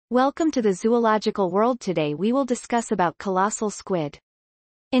Welcome to the zoological world. Today we will discuss about colossal squid.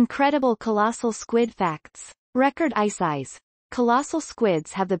 Incredible colossal squid facts. Record eye size. Colossal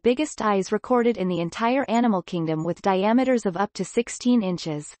squids have the biggest eyes recorded in the entire animal kingdom with diameters of up to 16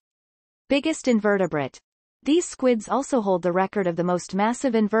 inches. Biggest invertebrate. These squids also hold the record of the most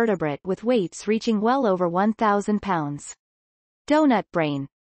massive invertebrate with weights reaching well over 1,000 pounds. Donut brain.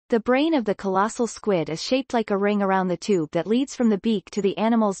 The brain of the colossal squid is shaped like a ring around the tube that leads from the beak to the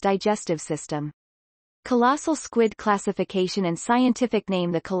animal's digestive system. Colossal squid classification and scientific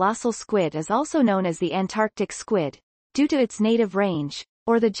name. The colossal squid is also known as the Antarctic squid, due to its native range,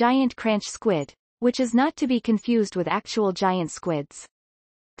 or the giant cranch squid, which is not to be confused with actual giant squids.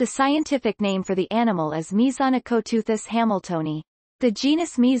 The scientific name for the animal is Mesonychoteuthis hamiltoni. The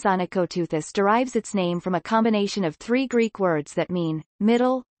genus Mesonychoteuthis derives its name from a combination of three Greek words that mean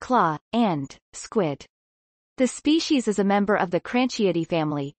middle, claw, and squid. The species is a member of the Cranchidae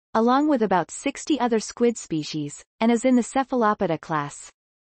family, along with about 60 other squid species, and is in the Cephalopoda class.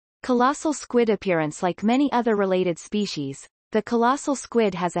 Colossal squid appearance. Like many other related species, the colossal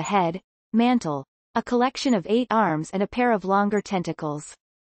squid has a head, mantle, a collection of 8 arms and a pair of longer tentacles.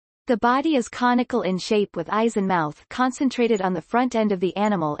 The body is conical in shape with eyes and mouth concentrated on the front end of the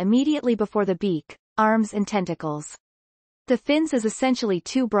animal immediately before the beak, arms and tentacles. The fins is essentially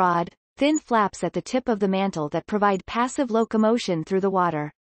 2 broad, thin flaps at the tip of the mantle that provide passive locomotion through the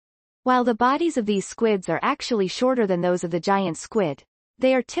water. While the bodies of these squids are actually shorter than those of the giant squid,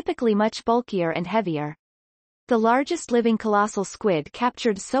 they are typically much bulkier and heavier. The largest living colossal squid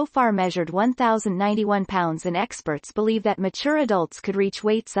captured so far measured 1,091 pounds, and experts believe that mature adults could reach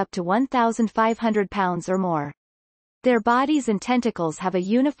weights up to 1,500 pounds or more. Their bodies and tentacles have a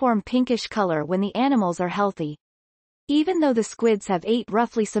uniform pinkish color when the animals are healthy. Even though the squids have 8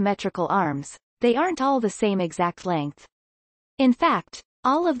 roughly symmetrical arms, they aren't all the same exact length. In fact,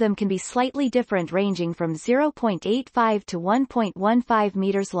 all of them can be slightly different, ranging from 0.85 to 1.15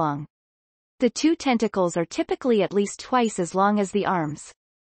 meters long. The 2 tentacles are typically at least twice as long as the arms.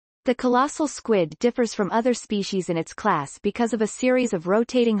 The colossal squid differs from other species in its class because of a series of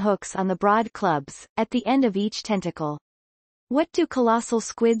rotating hooks on the broad clubs, at the end of each tentacle. What do colossal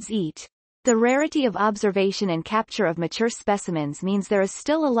squids eat? The rarity of observation and capture of mature specimens means there is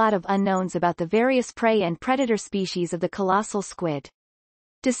still a lot of unknowns about the various prey and predator species of the colossal squid.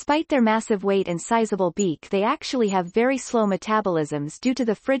 Despite their massive weight and sizable beak, they actually have very slow metabolisms due to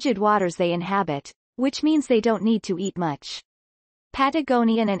the frigid waters they inhabit, which means they don't need to eat much.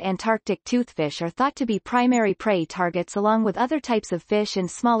 Patagonian and Antarctic toothfish are thought to be primary prey targets along with other types of fish and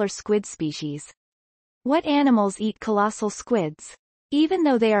smaller squid species. What animals eat colossal squids? Even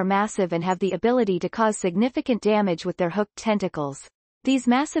though they are massive and have the ability to cause significant damage with their hooked tentacles, these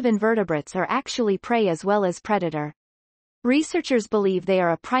massive invertebrates are actually prey as well as predator. Researchers believe they are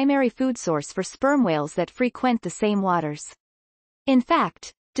a primary food source for sperm whales that frequent the same waters. In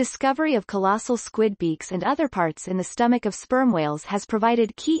fact, discovery of colossal squid beaks and other parts in the stomach of sperm whales has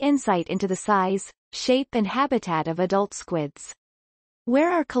provided key insight into the size, shape and habitat of adult squids.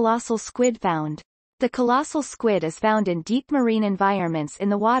 Where are colossal squid found? The colossal squid is found in deep marine environments in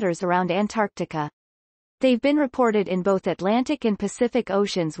the waters around Antarctica. They've been reported in both Atlantic and Pacific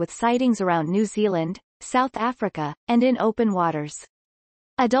Oceans, with sightings around New Zealand, South Africa, and in open waters.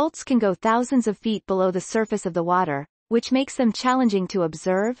 Adults can go thousands of feet below the surface of the water, which makes them challenging to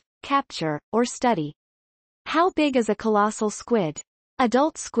observe, capture, or study. How big is a colossal squid?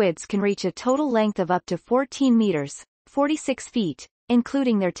 Adult squids can reach a total length of up to 14 meters, 46 feet,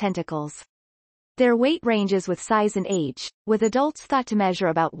 including their tentacles. Their weight ranges with size and age, with adults thought to measure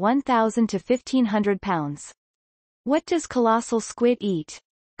about 1,000 to 1,500 pounds. What does colossal squid eat?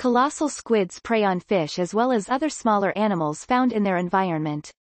 Colossal squids prey on fish as well as other smaller animals found in their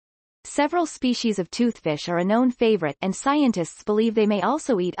environment. Several species of toothfish are a known favorite, and scientists believe they may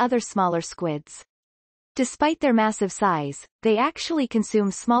also eat other smaller squids. Despite their massive size, they actually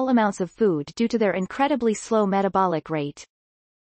consume small amounts of food due to their incredibly slow metabolic rate.